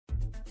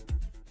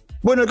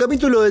Bueno, el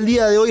capítulo del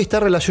día de hoy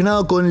está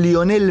relacionado con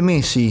Lionel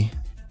Messi.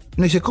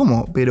 No dices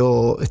cómo,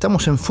 pero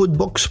estamos en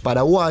Footbox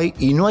Paraguay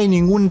y no hay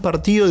ningún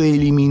partido de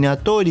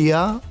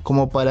eliminatoria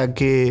como para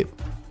que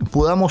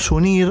podamos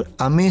unir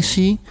a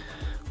Messi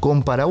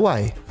con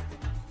Paraguay.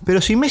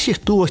 Pero si Messi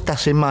estuvo esta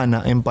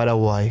semana en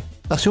Paraguay,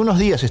 hace unos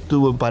días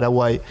estuvo en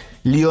Paraguay,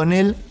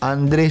 Lionel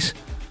Andrés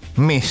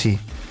Messi.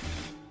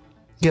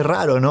 Qué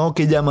raro, ¿no?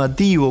 Qué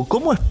llamativo.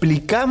 ¿Cómo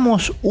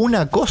explicamos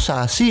una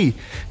cosa así?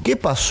 ¿Qué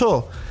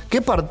pasó?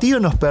 ¿Qué partido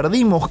nos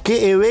perdimos?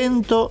 ¿Qué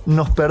evento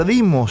nos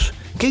perdimos?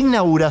 ¿Qué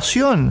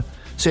inauguración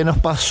se nos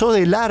pasó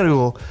de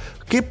largo?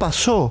 ¿Qué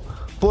pasó?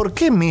 ¿Por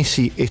qué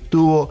Messi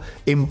estuvo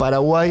en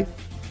Paraguay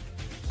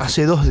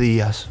hace 2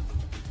 días?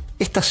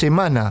 Esta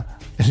semana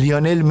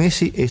Lionel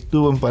Messi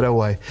estuvo en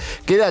Paraguay.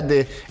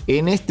 Quédate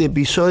en este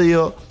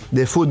episodio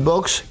de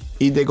Footbox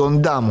y te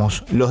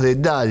contamos los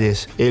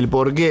detalles, el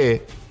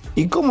porqué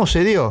y cómo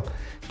se dio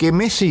que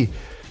Messi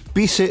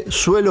pise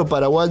suelo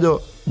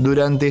paraguayo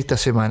durante esta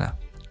semana.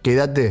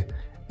 Quédate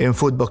en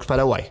Footbox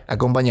Paraguay.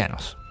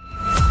 Acompáñanos.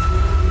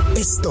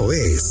 Esto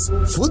es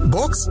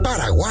Footbox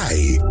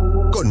Paraguay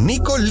con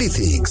Nico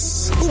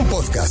Lithix, un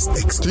podcast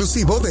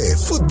exclusivo de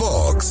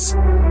Footbox.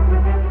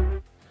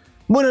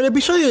 Bueno, el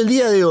episodio del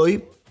día de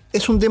hoy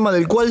es un tema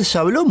del cual se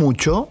habló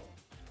mucho,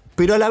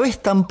 pero a la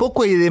vez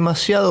tampoco hay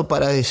demasiado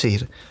para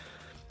decir.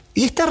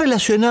 Y está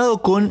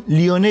relacionado con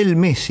Lionel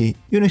Messi.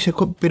 Y uno dice,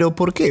 ¿pero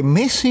por qué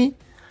Messi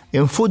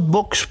en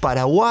Footbox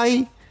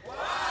Paraguay?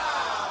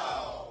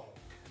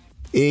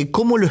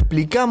 ¿Cómo lo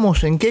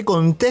explicamos? ¿En qué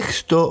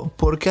contexto?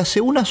 Porque hace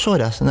unas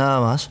horas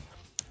nada más,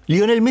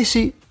 Lionel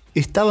Messi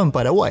estaba en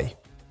Paraguay.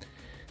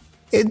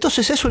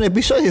 Entonces es un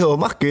episodio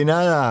más que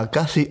nada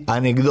casi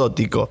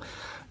anecdótico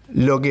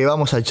lo que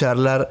vamos a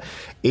charlar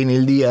en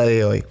el día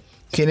de hoy.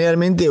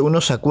 Generalmente uno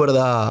se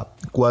acuerda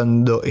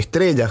cuando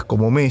estrellas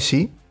como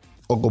Messi,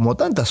 o como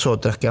tantas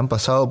otras que han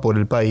pasado por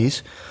el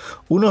país,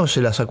 uno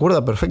se las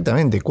acuerda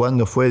perfectamente.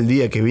 Cuándo fue el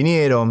día que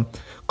vinieron,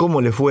 cómo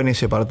le fue en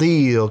ese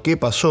partido, qué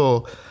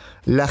pasó.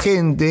 La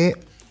gente,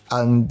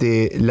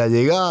 ante la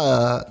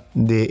llegada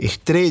de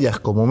estrellas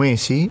como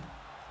Messi,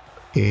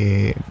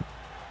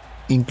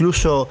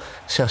 incluso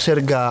se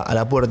acerca a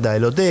la puerta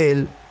del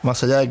hotel,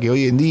 más allá de que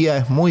hoy en día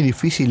es muy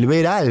difícil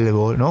ver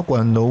algo, ¿no?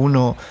 Cuando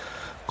uno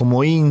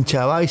como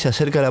hincha va y se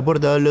acerca a la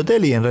puerta del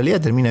hotel y en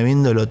realidad termina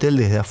viendo el hotel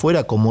desde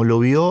afuera como lo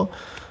vio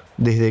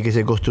desde que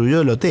se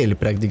construyó el hotel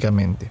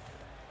prácticamente.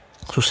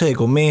 Sucede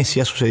con Messi,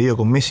 ha sucedido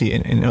con Messi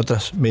en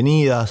otras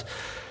venidas,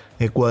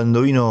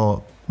 cuando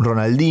vino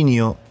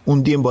Ronaldinho,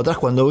 un tiempo atrás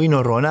cuando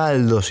vino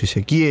Ronaldo, si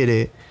se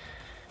quiere,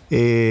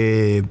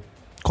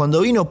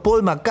 cuando vino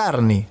Paul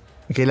McCartney,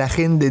 que la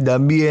gente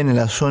también en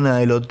la zona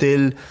del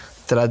hotel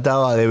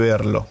trataba de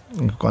verlo,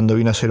 cuando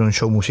vino a hacer un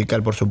show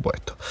musical, por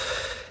supuesto.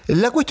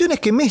 La cuestión es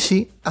que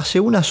Messi hace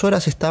unas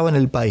horas estaba en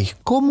el país.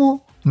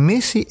 ¿Cómo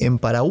Messi en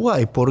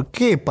Paraguay? ¿Por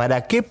qué?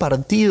 ¿Para qué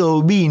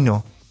partido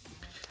vino?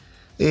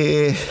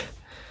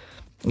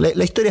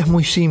 La historia es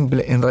muy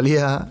simple en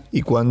realidad,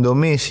 y cuando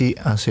Messi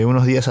hace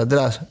unos días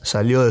atrás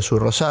salió de su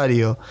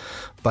Rosario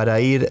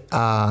para ir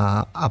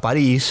a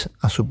París,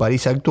 a su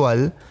París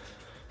actual,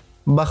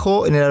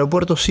 bajó en el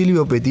aeropuerto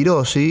Silvio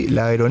Pettirossi,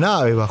 la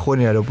aeronave bajó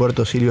en el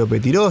aeropuerto Silvio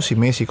Pettirossi,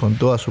 Messi con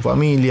toda su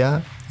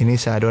familia, en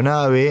esa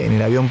aeronave, en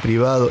el avión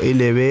privado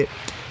LB-IRQ,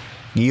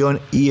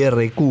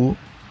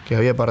 que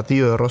había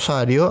partido de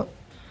Rosario,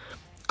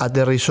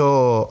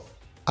 aterrizó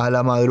a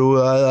la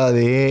madrugada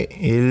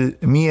del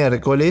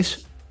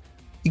miércoles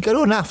y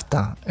cargó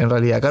nafta, en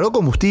realidad, cargó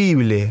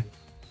combustible.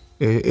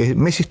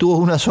 Messi estuvo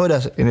unas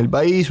horas en el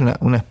país,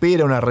 una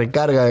espera, una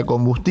recarga de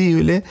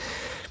combustible,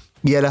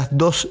 y a las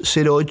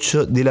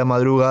 2:08 de la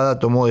madrugada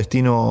tomó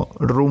destino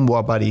rumbo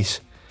a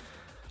París.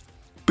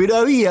 Pero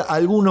había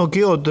alguno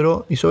que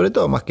otro, y sobre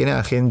todo más que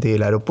nada gente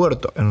del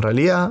aeropuerto, en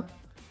realidad,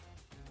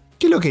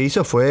 que lo que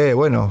hizo fue,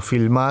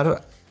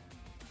 filmar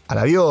al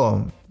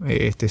avión,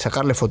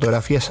 sacarle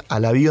fotografías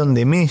al avión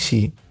de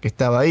Messi, que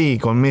estaba ahí,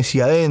 con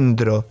Messi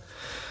adentro,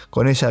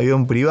 con ese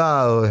avión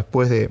privado,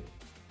 después de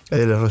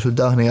los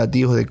resultados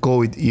negativos de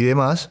COVID y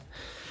demás,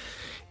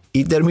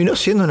 y terminó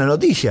siendo una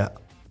noticia,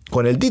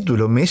 con el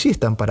título, Messi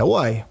está en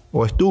Paraguay,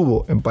 o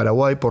estuvo en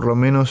Paraguay por lo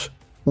menos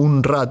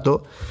un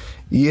rato,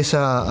 y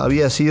esa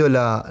había sido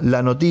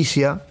la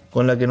noticia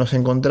con la que nos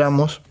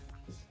encontramos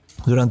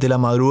durante la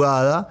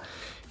madrugada,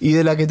 y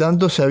de la que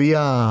tanto se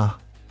había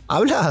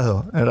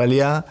hablado, en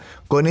realidad,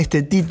 con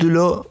este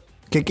título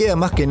que queda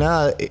más que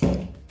nada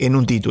en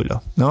un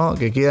título, ¿no?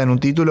 Que queda en un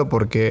título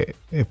porque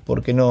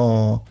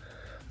no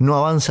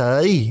avanza de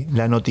ahí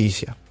la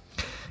noticia.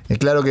 Es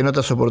claro que en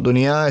otras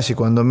oportunidades y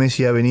cuando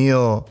Messi ha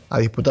venido a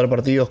disputar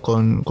partidos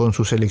con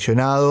su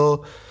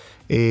seleccionado,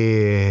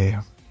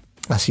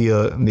 ha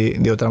sido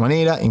de otra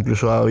manera.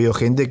 Incluso ha habido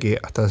gente que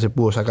hasta se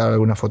pudo sacar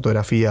alguna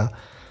fotografía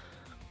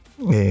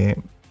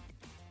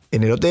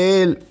en el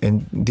hotel,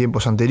 en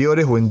tiempos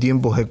anteriores o en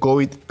tiempos de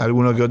COVID,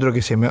 alguno que otro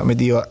que se me ha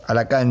metido a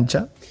la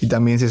cancha y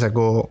también se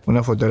sacó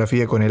una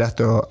fotografía con el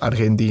astro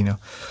argentino.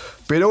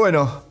 Pero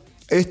bueno,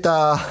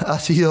 esta ha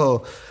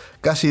sido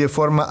casi de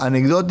forma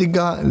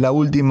anecdótica, la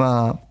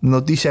última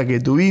noticia que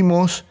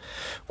tuvimos.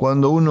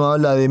 Cuando uno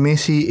habla de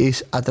Messi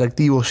es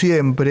atractivo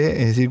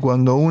siempre, es decir,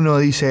 cuando uno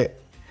dice,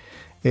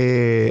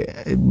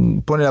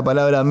 pone la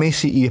palabra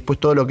Messi y después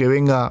todo lo que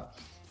venga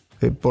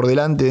por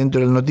delante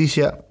dentro de la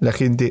noticia, la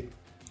gente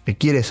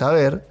quiere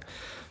saber.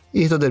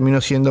 Y esto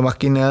terminó siendo más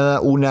que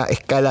nada una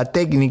escala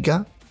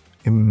técnica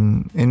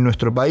en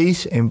nuestro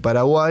país, en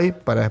Paraguay,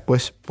 para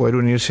después poder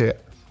unirse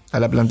a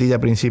la plantilla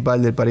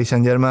principal del Paris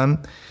Saint-Germain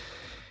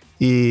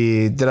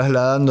y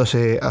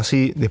trasladándose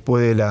así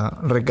después de la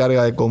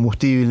recarga de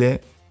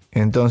combustible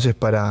entonces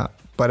para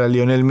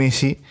Lionel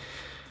Messi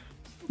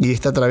y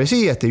esta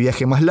travesía, este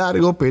viaje más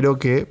largo, pero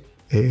que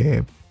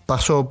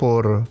pasó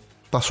por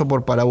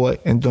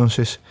Paraguay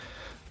entonces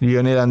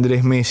Lionel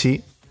Andrés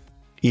Messi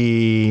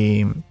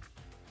y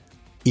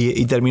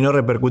terminó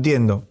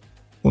repercutiendo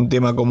un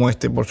tema como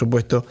este, por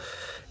supuesto.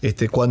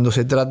 Cuando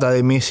se trata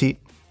de Messi,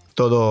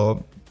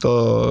 todo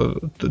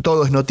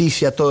es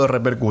noticia, todo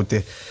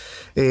repercute.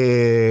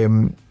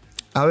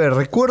 A ver,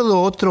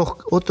 recuerdo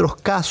otros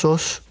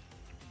casos,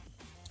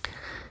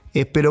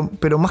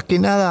 pero más que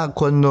nada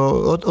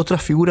cuando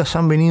otras figuras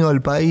han venido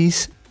al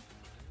país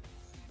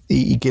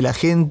y que la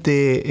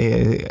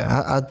gente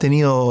ha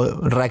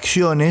tenido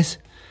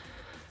reacciones.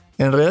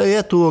 En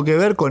realidad tuvo que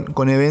ver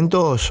con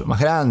eventos más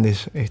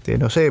grandes,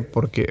 no sé,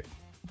 porque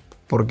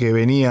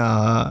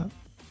venía,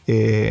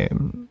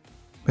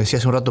 decía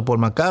hace un rato Paul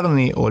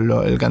McCartney, o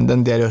el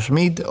cantante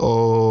Aerosmith,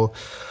 o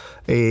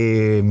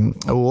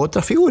hubo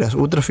otras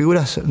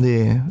figuras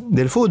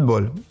del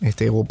fútbol,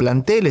 o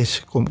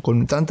planteles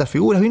con tantas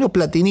figuras. Vino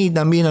Platini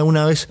también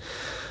alguna vez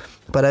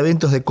para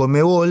eventos de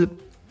Conmebol.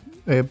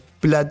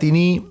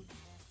 Platini,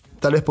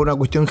 tal vez por una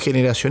cuestión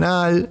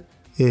generacional,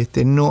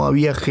 no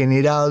había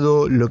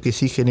generado lo que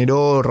sí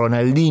generó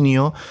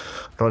Ronaldinho,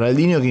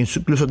 que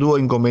incluso tuvo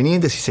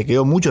inconvenientes y se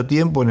quedó mucho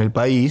tiempo en el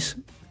país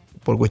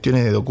por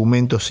cuestiones de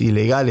documentos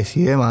ilegales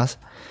y demás,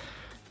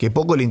 que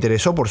poco le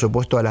interesó, por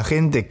supuesto, a la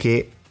gente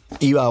que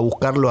iba a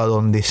buscarlo a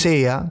donde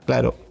sea.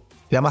 Claro,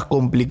 era más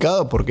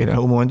complicado porque en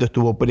algún momento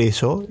estuvo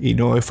preso y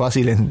no es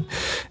fácil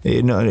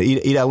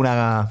ir a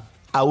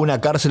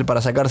una cárcel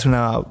para sacarse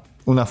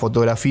una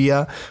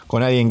fotografía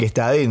con alguien que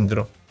está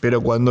adentro.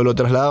 Pero cuando lo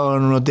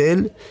trasladaron a un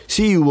hotel,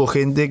 sí hubo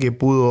gente que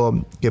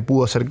pudo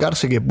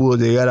acercarse, que pudo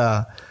llegar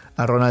a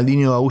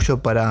Ronaldinho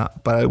Gaúcho para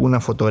alguna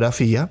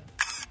fotografía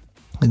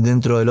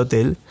dentro del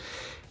hotel.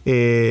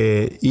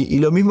 Y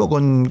lo mismo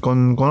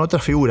con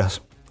otras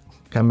figuras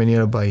que han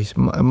venido al país.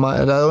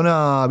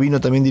 Maradona vino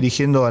también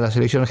dirigiendo a la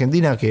selección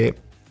argentina, que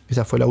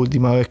esa fue la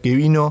última vez que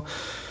vino,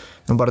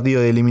 en un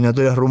partido de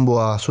eliminatorias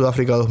rumbo a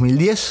Sudáfrica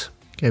 2010,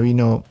 que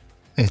vino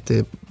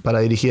para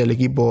dirigir al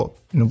equipo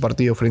en un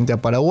partido frente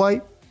a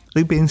Paraguay.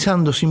 Estoy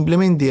pensando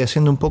simplemente y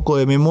haciendo un poco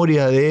de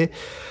memoria de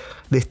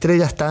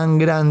estrellas tan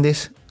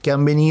grandes que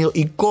han venido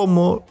y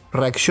cómo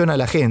reacciona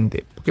la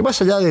gente. Porque más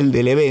allá del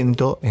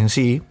evento en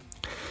sí,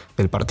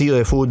 del partido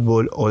de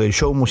fútbol o del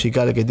show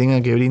musical que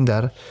tengan que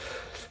brindar,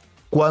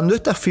 cuando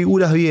estas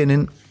figuras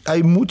vienen,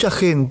 hay mucha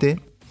gente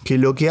que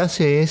lo que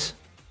hace es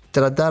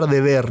tratar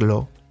de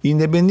verlo,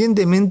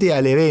 independientemente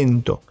al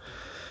evento.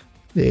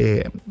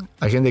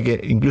 Hay gente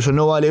que incluso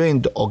no va al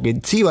evento o que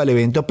sí va al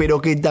evento,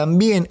 pero que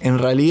también en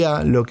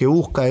realidad lo que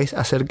busca es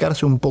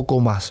acercarse un poco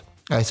más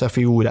a esa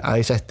figura, a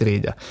esa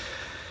estrella.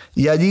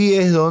 Y allí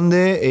es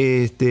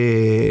donde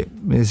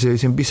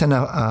se empiezan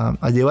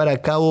a llevar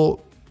a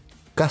cabo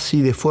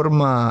casi de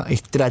forma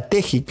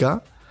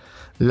estratégica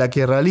la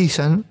que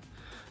realizan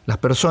las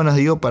personas,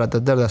 para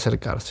tratar de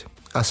acercarse,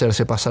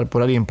 hacerse pasar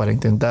por alguien para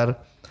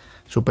intentar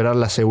superar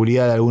la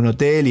seguridad de algún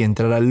hotel y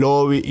entrar al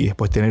lobby y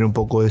después tener un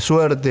poco de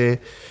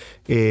suerte,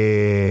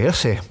 no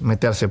sé,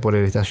 meterse por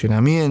el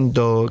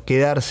estacionamiento,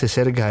 quedarse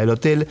cerca del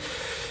hotel.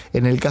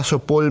 En el caso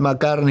Paul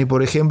McCartney,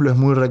 por ejemplo, es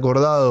muy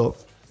recordado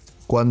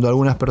cuando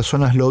algunas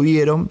personas lo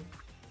vieron,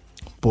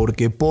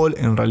 porque Paul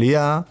en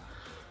realidad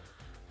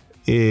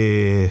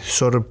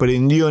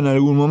sorprendió en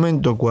algún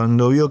momento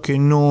cuando vio que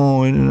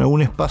no, en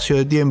algún espacio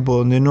de tiempo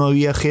donde no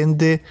había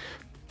gente,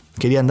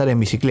 quería andar en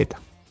bicicleta.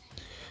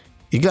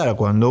 Y claro,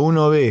 cuando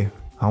uno ve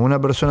a una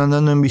persona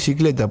andando en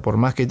bicicleta, por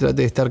más que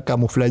trate de estar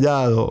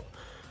camuflado,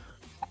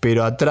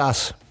 pero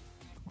atrás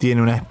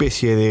tiene una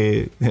especie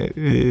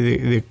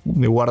de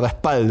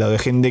guardaespaldas, de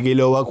gente que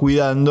lo va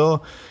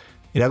cuidando,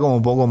 era como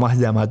un poco más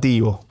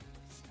llamativo.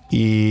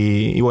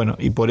 Y bueno,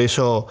 y por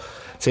eso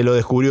se lo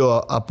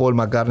descubrió a Paul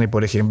McCartney,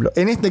 por ejemplo.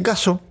 En este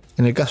caso,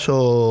 en el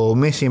caso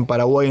Messi en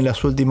Paraguay en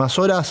las últimas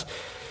horas,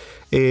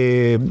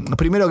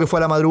 primero que fue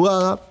a la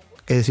madrugada,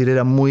 es decir,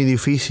 era muy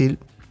difícil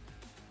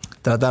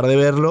tratar de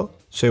verlo.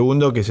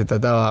 Segundo, que se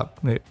trataba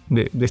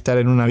de estar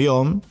en un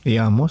avión,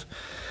 digamos.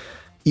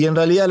 Y en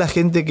realidad la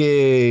gente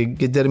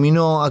que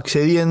terminó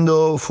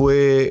accediendo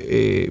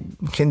fue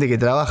gente que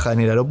trabaja en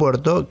el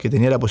aeropuerto, que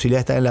tenía la posibilidad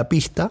de estar en la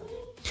pista,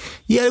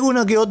 y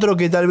alguno que otro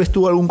que tal vez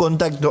tuvo algún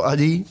contacto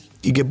allí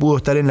y que pudo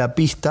estar en la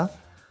pista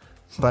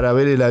para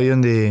ver el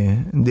avión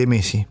de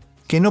Messi.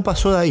 Que no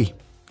pasó de ahí,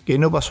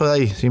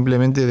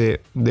 simplemente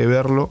de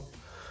verlo,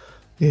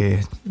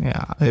 de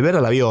ver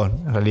al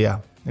avión, en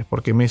realidad. es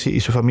porque Messi y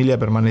su familia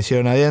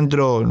permanecieron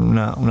adentro,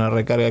 una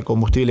recarga de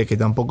combustible que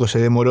tampoco se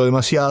demoró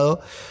demasiado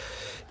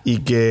y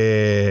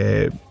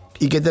que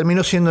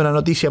terminó siendo una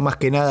noticia más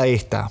que nada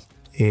esta.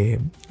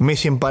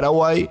 Messi en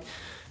Paraguay,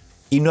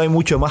 y no hay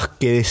mucho más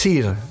que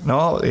decir,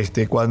 ¿no?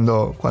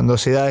 Cuando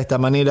se da de esta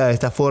manera, de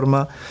esta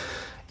forma,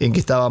 en que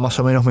estaba más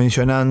o menos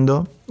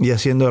mencionando y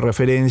haciendo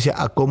referencia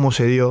a cómo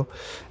se dio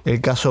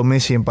el caso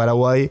Messi en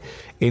Paraguay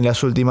en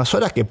las últimas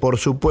horas, que por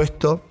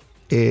supuesto,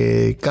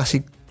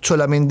 casi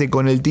solamente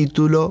con el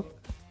título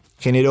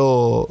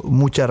generó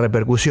mucha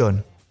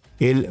repercusión.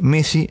 El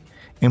Messi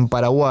en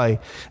Paraguay.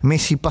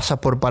 Messi pasa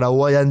por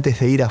Paraguay antes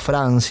de ir a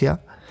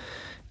Francia.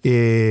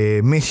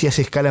 Messi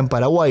hace escala en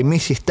Paraguay,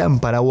 Messi está en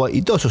Paraguay,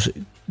 y todos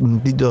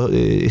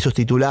esos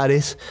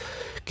titulares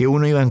que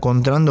uno iba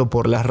encontrando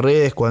por las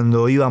redes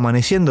cuando iba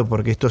amaneciendo,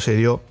 porque esto se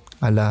dio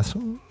a las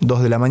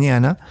 2 de la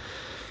mañana,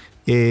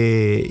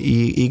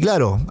 y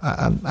claro,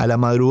 a la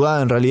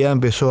madrugada en realidad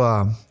empezó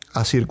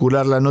a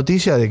circular la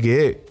noticia de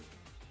que,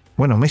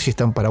 bueno, Messi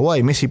está en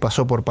Paraguay, Messi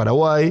pasó por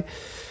Paraguay,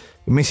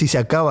 Messi se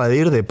acaba de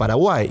ir de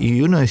Paraguay,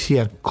 y uno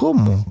decía,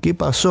 ¿cómo? ¿Qué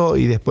pasó?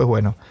 Y después,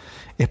 bueno,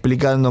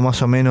 explicando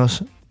más o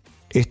menos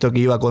esto que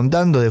iba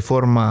contando de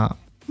forma,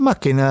 más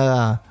que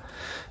nada,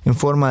 en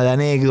forma de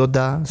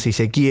anécdota, si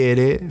se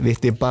quiere, de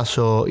este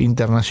paso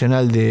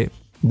internacional de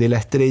la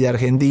estrella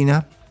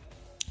argentina,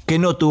 que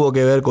no tuvo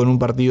que ver con un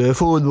partido de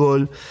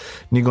fútbol,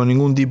 ni con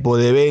ningún tipo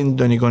de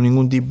evento, ni con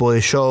ningún tipo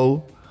de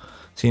show,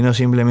 sino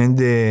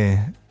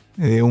simplemente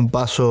de un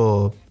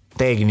paso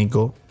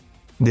técnico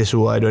de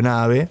su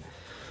aeronave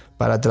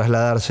para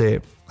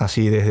trasladarse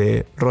así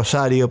desde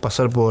Rosario,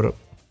 pasar por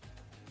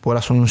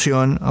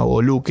Asunción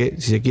o Luque,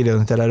 si se quiere,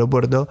 donde está el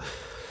aeropuerto,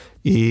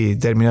 y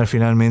terminar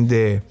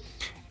finalmente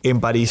en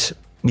París.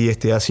 Y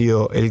este ha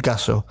sido el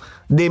caso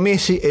de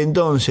Messi.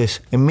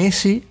 Entonces,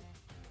 Messi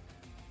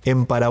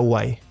en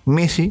Paraguay.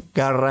 Messi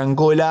que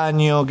arrancó el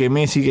año, que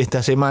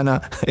esta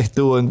semana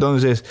estuvo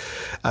entonces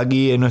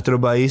aquí en nuestro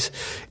país,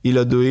 y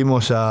lo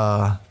tuvimos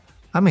a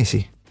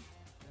Messi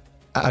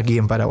aquí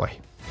en Paraguay.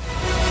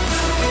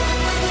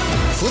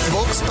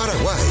 Footbox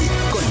Paraguay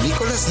con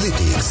Nicolás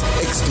Litix,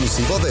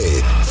 exclusivo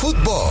de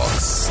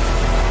Footbox.